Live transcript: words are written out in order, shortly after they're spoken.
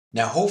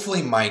Now,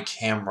 hopefully my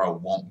camera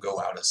won't go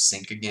out of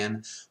sync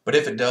again, but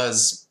if it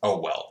does, oh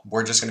well.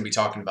 We're just going to be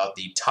talking about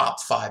the top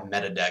 5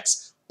 meta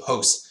decks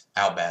post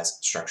Albaz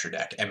structure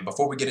deck. And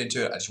before we get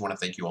into it, I just want to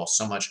thank you all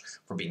so much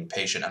for being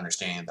patient,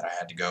 understanding that I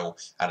had to go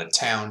out of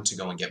town to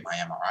go and get my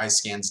MRI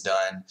scans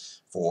done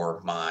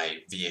for my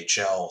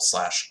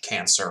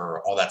VHL/cancer,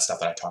 all that stuff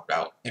that I talked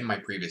about in my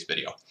previous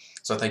video.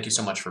 So thank you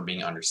so much for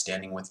being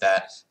understanding with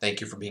that.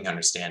 Thank you for being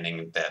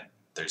understanding that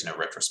there's no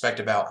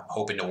retrospective out. I'm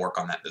hoping to work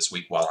on that this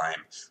week while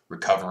I'm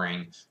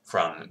recovering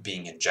from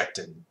being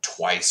injected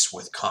twice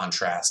with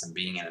contrast and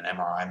being in an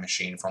MRI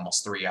machine for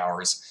almost 3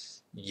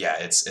 hours. Yeah,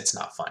 it's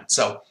not fun.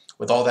 So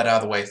with all that out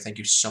of the way, thank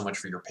you so much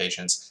for your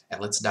patience,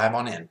 and let's dive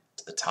on in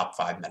to the top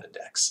 5 meta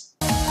decks.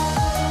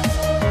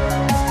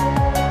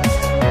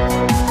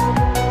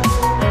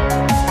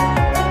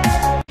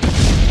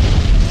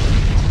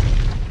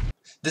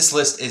 This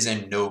list is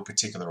in no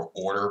particular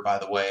order, by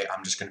the way.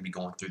 I'm just going to be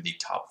going through the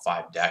top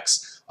 5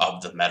 decks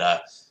of the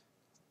meta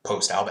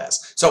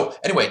post-Albaz. So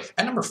anyway,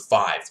 at number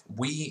 5,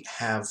 we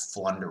have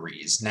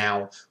Flunderies.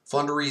 Now,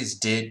 Flunderies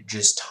did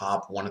just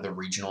top one of the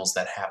regionals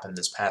that happened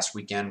this past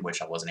weekend,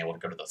 which I wasn't able to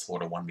go to the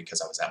Florida one because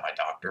I was at my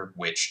doctor,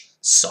 which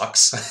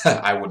sucks.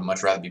 I would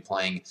much rather be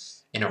playing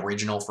in a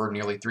regional for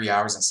nearly 3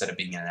 hours instead of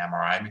being in an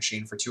MRI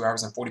machine for 2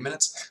 hours and 40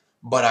 minutes.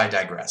 But I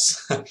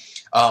digress.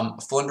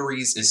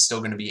 Flunderies is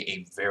still going to be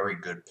a very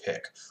good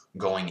pick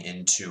going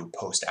into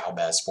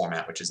post-Albaz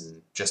format, which is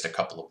in just a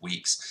couple of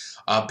weeks,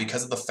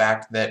 because of the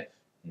fact that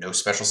no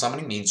special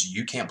summoning means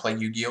you can't play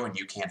Yu-Gi-Oh! And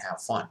you can't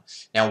have fun.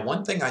 Now,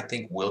 one thing I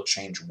think will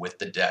change with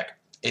the deck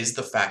is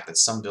the fact that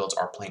some builds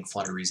are playing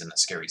Flunderies in the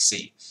Scary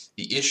Sea.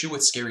 The issue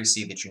with Scary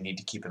Sea that you need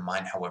to keep in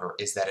mind, however,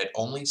 is that it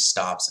only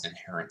stops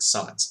inherent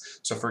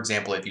summons. So for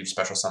example, if you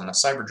special summon a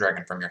Cyber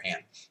Dragon from your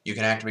hand, you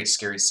can activate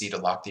Scary Sea to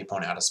lock the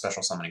opponent out of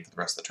special summoning for the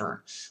rest of the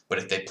turn. But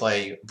if they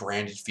play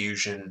Branded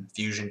Fusion,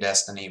 Fusion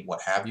Destiny,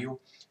 what have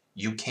you,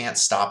 you can't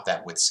stop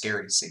that with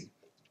Scary Sea.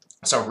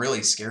 So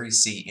really, Scary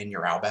Sea in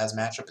your Albaz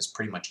matchup is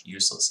pretty much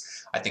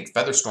useless. I think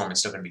Featherstorm is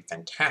still going to be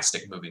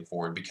fantastic moving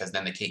forward because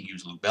then they can't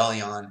use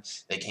Lubellion,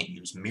 they can't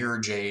use Mirror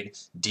Jade,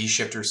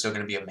 D-Shifter is still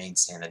going to be a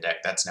mainstay in the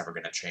deck. That's never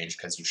going to change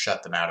because you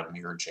shut them out of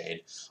Mirror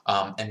Jade.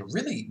 And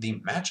really,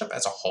 the matchup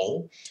as a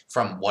whole,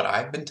 from what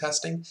I've been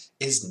testing,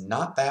 is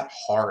not that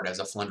hard as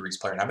a Flunderies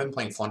player. And I've been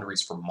playing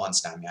Flunderies for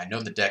months now. I mean, I know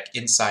the deck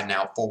inside and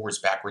out, forwards,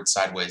 backwards,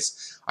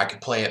 sideways. I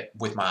could play it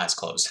with my eyes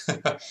closed.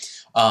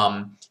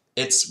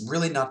 It's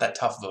really not that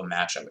tough of a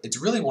matchup. It's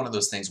really one of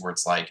those things where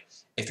it's like,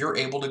 if you're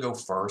able to go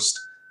first,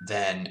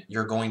 then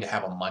you're going to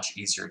have a much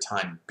easier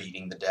time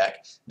beating the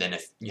deck than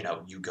if,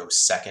 you go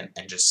second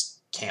and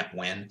just can't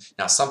win.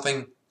 Now,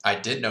 something I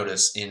did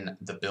notice in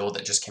the build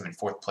that just came in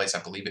 4th place,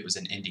 I believe it was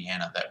in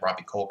Indiana that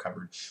Robbie Cole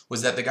covered,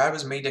 was that the guy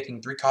was main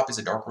decking 3 copies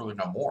of Dark Ruler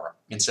No More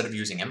instead of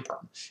using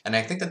Imperm. And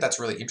I think that that's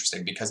really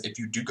interesting because if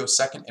you do go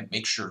second, it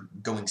makes your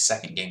going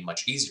second game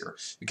much easier.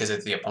 Because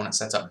if the opponent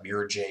sets up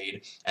Mirror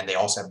Jade and they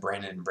also have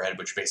Brandon and Bread,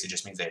 which basically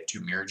just means they have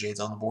 2 Mirror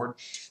Jades on the board,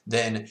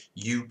 then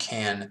you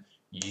can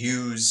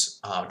use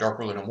Dark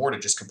Ruler No More to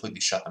just completely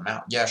shut them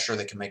out. Yeah, sure,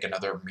 they can make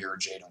another Mirror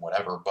Jade and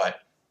whatever,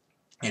 but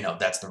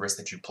that's the risk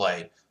that you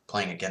playing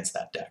against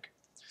that deck.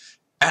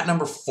 At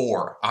number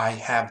 4, I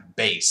have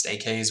Based,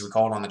 aka as we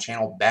call it on the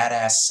channel,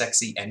 Badass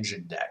Sexy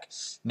Engine deck.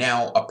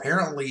 Now,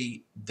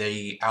 apparently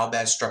the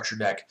Albaz structure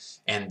deck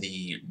and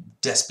the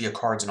Despia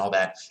cards and all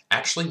that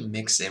actually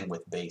mix in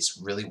with Base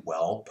really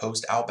well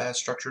post-Albaz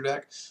structure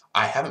deck.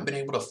 I haven't been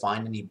able to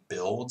find any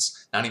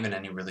builds, not even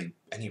any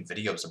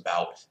videos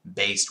about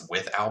Based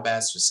with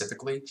Albaz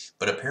specifically,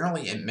 but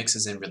apparently it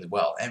mixes in really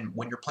well. And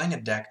when you're playing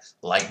a deck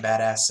like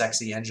Badass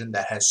Sexy Engine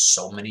that has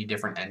so many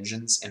different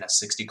engines in a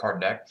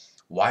 60-card deck,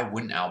 why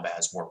wouldn't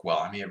Albaz work well?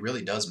 I mean, it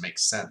really does make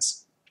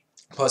sense.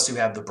 Plus, you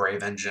have the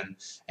Brave engine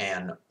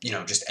and,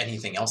 just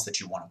anything else that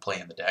you want to play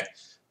in the deck.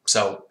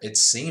 So it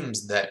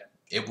seems that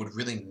it would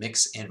really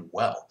mix in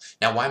well.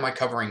 Now, why am I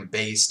covering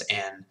Based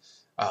and,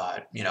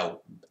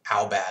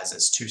 Albaz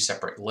as 2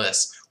 separate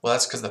lists? Well,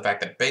 that's because of the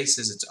fact that Base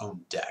is its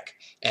own deck.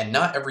 And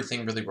not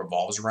everything really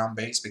revolves around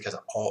Base because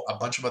a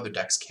bunch of other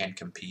decks can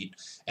compete.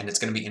 And it's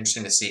going to be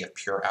interesting to see if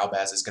pure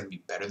Albaz is going to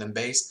be better than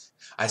Base.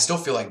 I still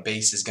feel like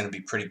Base is going to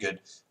be pretty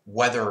good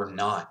whether or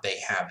not they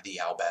have the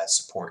Albaz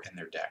support in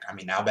their deck. I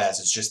mean, Albaz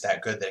is just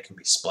that good that it can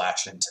be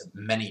splashed into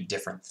many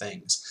different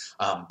things.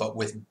 But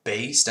with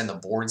Based and the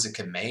boards it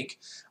can make,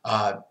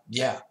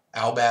 yeah,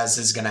 Albaz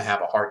is going to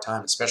have a hard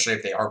time, especially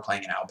if they are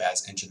playing an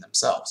Albaz engine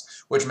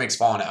themselves, which makes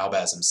falling to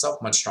Albaz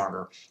himself much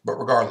stronger. But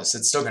regardless,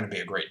 it's still going to be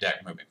a great deck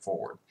moving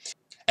forward.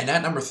 And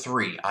at number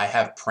 3, I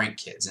have Prank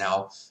Kids.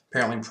 Now,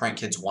 apparently Prank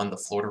Kids won the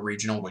Florida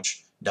Regional,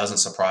 which doesn't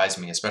surprise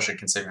me, especially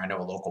considering I know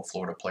a local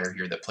Florida player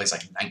here that plays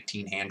like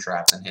 19 hand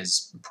traps in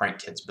his Prank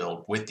Kids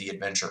build with the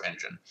Adventure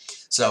engine.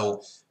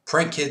 So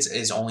Prank Kids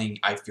is only,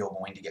 I feel,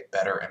 going to get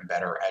better and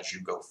better as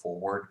you go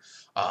forward.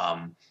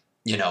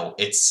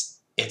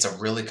 It's a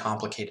really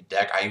complicated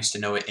deck. I used to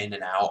know it in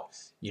and out,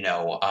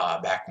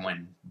 back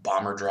when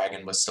Bomber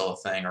Dragon was still a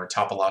thing, or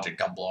Topologic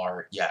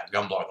Gunblar. Yeah,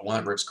 Gunblar, the one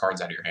that rips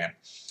cards out of your hand.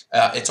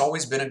 It's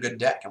always been a good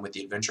deck, and with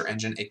the Adventure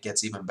Engine, it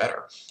gets even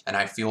better. And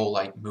I feel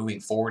like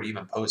moving forward,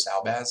 even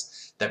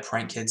post-Albaz, that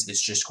Prank Kids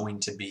is just going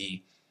to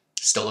be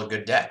still a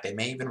good deck. They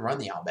may even run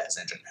the Albaz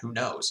engine. Who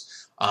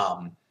knows?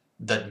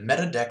 The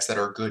meta decks that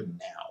are good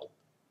now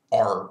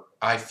are,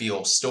 I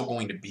feel, still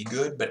going to be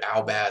good, but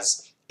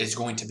Albaz is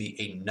going to be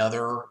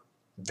another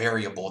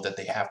variable that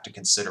they have to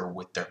consider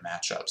with their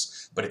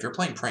matchups. But if you're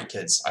playing Prank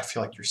Kids, I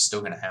feel like you're still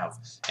going to have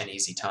an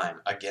easy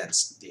time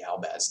against the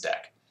Albaz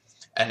deck.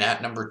 And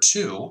at number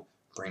 2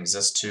 brings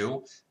us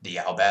to the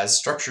Albaz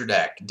Structure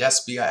Deck.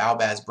 Despia,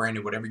 Albaz,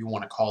 branded, whatever you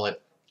want to call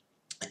it.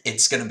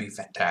 It's going to be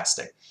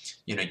fantastic.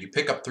 You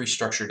pick up 3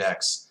 structure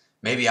decks.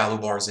 Maybe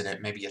Alubar's in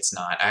it, maybe it's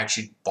not. I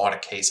actually bought a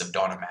case of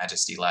Dawn of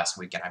Majesty last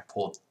week, and I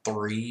pulled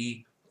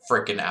 3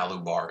 freaking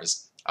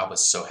Alubars. I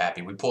was so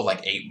happy. We pulled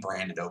like 8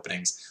 branded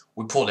openings.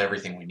 We pulled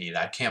everything we needed.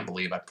 I can't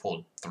believe I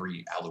pulled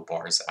 3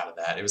 Alubars out of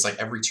that. It was like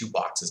every 2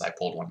 boxes I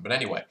pulled one. But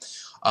anyway,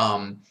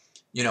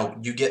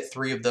 you get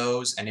 3 of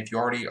those, and if you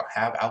already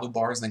have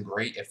Alubars, then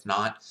great. If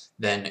not,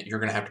 then you're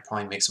going to have to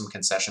probably make some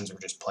concessions or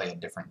just play a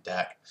different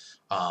deck.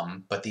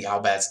 But the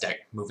Albaz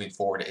deck moving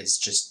forward is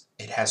just,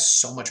 it has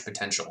so much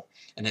potential,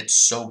 and it's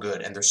so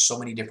good, and there's so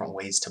many different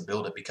ways to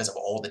build it because of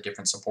all the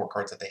different support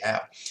cards that they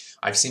have.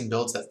 I've seen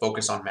builds that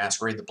focus on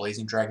Masquerade, the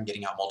Blazing Dragon,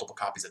 getting out multiple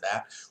copies of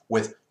that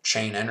with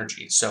Chain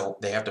Energy. So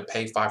they have to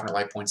pay 500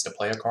 life points to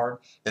play a card,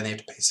 then they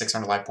have to pay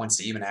 600 life points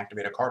to even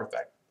activate a card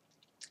effect.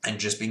 And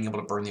just being able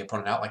to burn the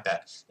opponent out like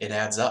that, it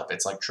adds up.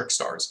 It's like Trick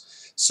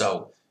Stars.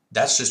 So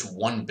that's just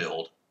one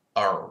build,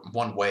 or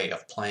one way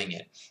of playing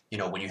it.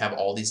 When you have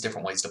all these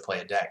different ways to play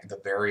a deck, the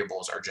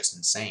variables are just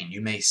insane.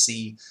 You may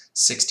see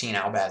 16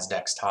 Albaz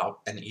decks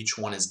top, and each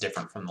one is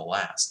different from the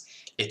last.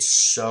 It's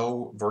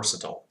so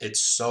versatile. It's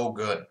so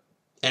good.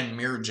 And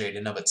Mirror Jade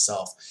in of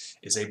itself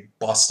is a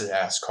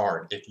busted-ass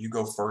card. If you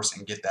go first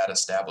and get that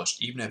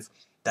established, even if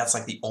that's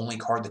like the only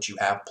card that you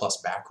have plus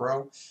back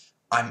row,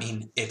 I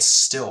mean, it's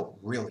still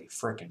really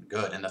freaking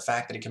good. And the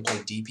fact that it can play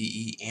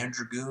DPE and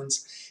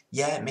Dragoons,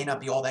 yeah, it may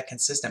not be all that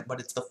consistent, but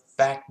it's the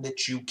fact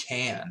that you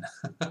can.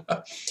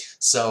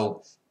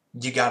 So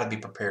you got to be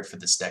prepared for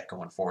this deck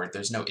going forward.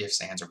 There's no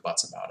ifs, ands, or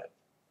buts about it.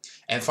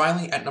 And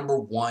finally, at number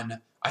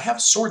 1, I have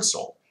Sword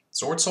Soul.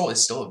 Sword Soul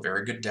is still a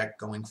very good deck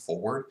going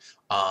forward.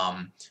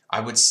 I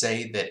would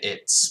say that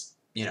it's,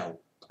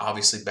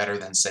 obviously better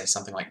than, say,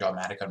 something like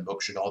Dogmatica and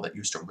Bookshadal that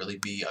used to really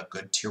be a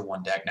good Tier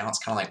 1 deck. Now it's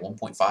kind of like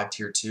 1.5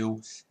 Tier 2,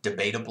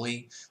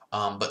 debatably.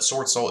 But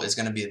Sword Soul is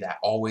going to be that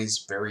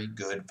always very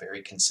good,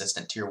 very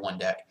consistent Tier 1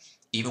 deck,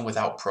 even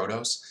without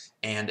Protos.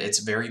 And it's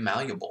very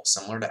malleable,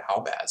 similar to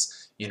Albaz.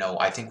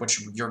 I think what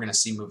you're going to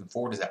see moving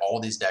forward is that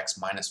all these decks,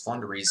 minus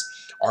Flunderies,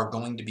 are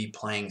going to be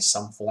playing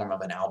some form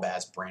of an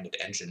Albaz branded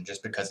engine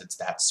just because it's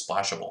that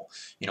splashable.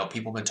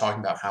 People have been talking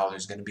about how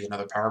there's going to be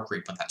another power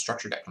creep when that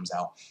structure deck comes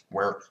out,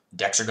 where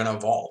decks are going to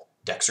evolve,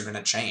 decks are going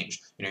to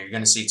change. You're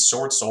going to see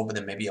Sword Soul, but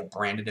then maybe a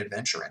branded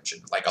adventure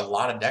engine. Like, a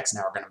lot of decks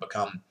now are going to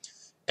become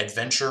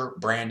Adventure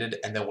branded,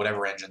 and then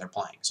whatever engine they're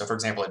playing. So, for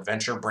example,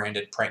 Adventure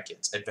branded Prank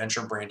Kids,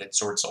 Adventure branded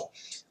Sword Soul.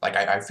 Like,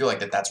 I feel like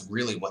that's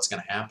really what's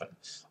going to happen.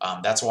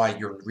 That's why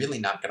you're really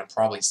not going to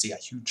probably see a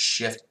huge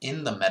shift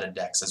in the meta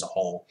decks as a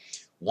whole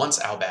once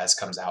Albaz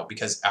comes out,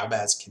 because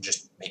Albaz can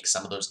just make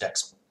some of those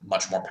decks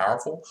much more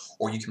powerful,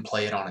 or you can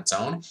play it on its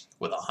own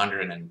with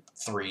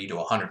 $103 to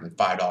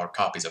 $105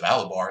 copies of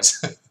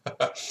Alubars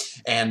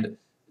and,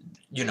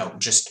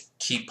 just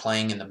keep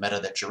playing in the meta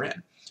that you're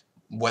in.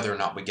 Whether or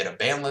not we get a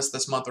ban list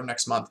this month or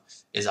next month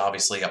is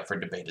obviously up for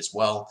debate as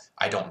well.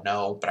 I don't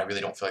know, but I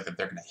really don't feel like that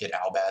they're going to hit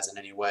Albaz in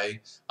any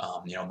way.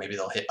 Maybe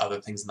they'll hit other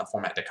things in the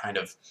format to kind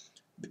of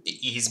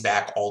ease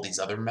back all these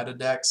other meta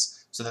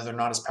decks so that they're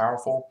not as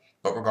powerful.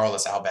 But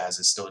regardless, Albaz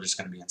is still just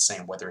going to be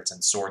insane, whether it's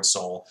in Sword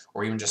Soul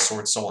or even just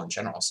Sword Soul in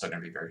general. It's still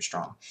going to be very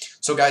strong.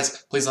 So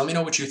guys, please let me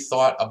know what you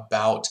thought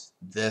about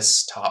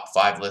this top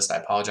 5 list. I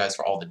apologize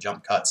for all the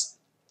jump cuts.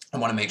 I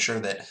want to make sure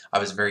that I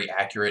was very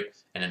accurate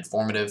and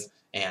informative,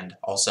 and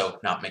also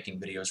not making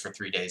videos for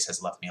 3 days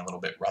has left me a little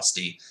bit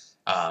rusty.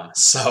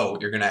 So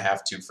you're going to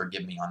have to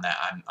forgive me on that.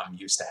 I'm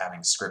used to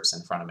having scripts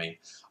in front of me.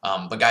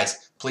 But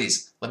guys,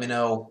 please let me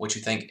know what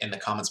you think in the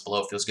comments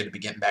below. It feels good to be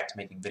getting back to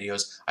making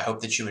videos. I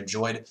hope that you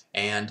enjoyed,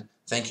 and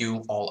thank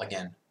you all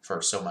again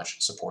for so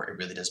much support. It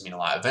really does mean a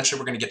lot. Eventually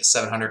we're going to get to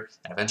 700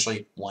 and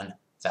eventually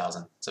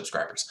 1,000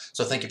 subscribers.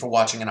 So thank you for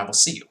watching, and I will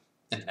see you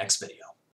in the next video.